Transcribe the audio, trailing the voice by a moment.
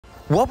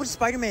What would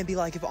Spider-Man be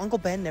like if Uncle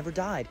Ben never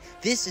died?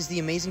 This is the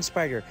Amazing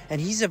Spider,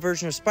 and he's a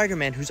version of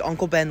Spider-Man whose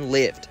Uncle Ben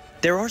lived.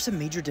 There are some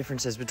major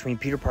differences between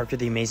Peter Parker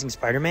the Amazing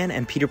Spider-Man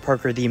and Peter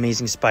Parker the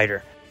Amazing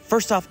Spider.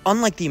 First off,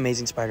 unlike the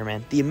Amazing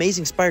Spider-Man, the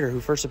Amazing Spider,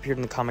 who first appeared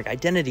in the comic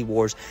Identity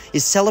Wars,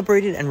 is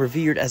celebrated and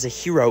revered as a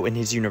hero in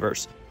his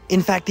universe.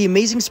 In fact, the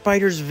Amazing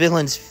Spider's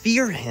villains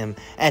fear him,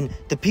 and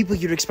the people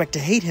you'd expect to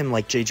hate him,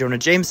 like J. Jonah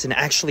Jameson,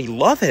 actually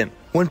love him.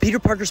 When Peter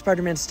Parker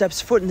Spider-Man steps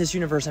foot in this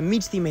universe and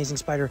meets the Amazing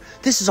Spider,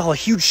 this is all a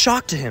huge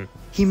shock to him.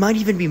 He might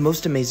even be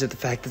most amazed at the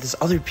fact that this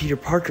other Peter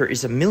Parker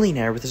is a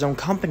millionaire with his own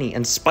company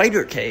and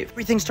Spider Cave.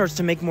 Everything starts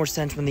to make more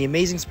sense when the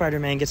Amazing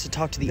Spider-Man gets to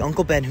talk to the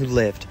Uncle Ben who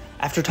lived.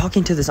 After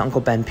talking to this Uncle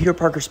Ben, Peter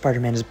Parker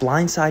Spider-Man is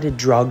blindsided,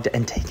 drugged,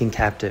 and taken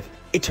captive.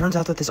 It turns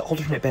out that this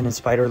alternate Ben and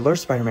Spider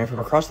lures Spider-Man from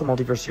across the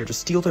multiverse here to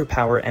steal their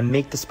power and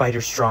make the Spider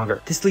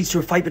stronger. This leads to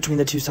a fight between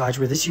the two sides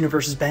where this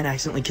universe's Ben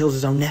accidentally kills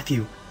his own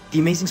nephew. The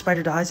Amazing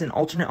Spider dies and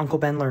alternate Uncle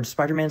Ben learns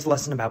Spider-Man's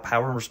lesson about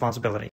power and responsibility.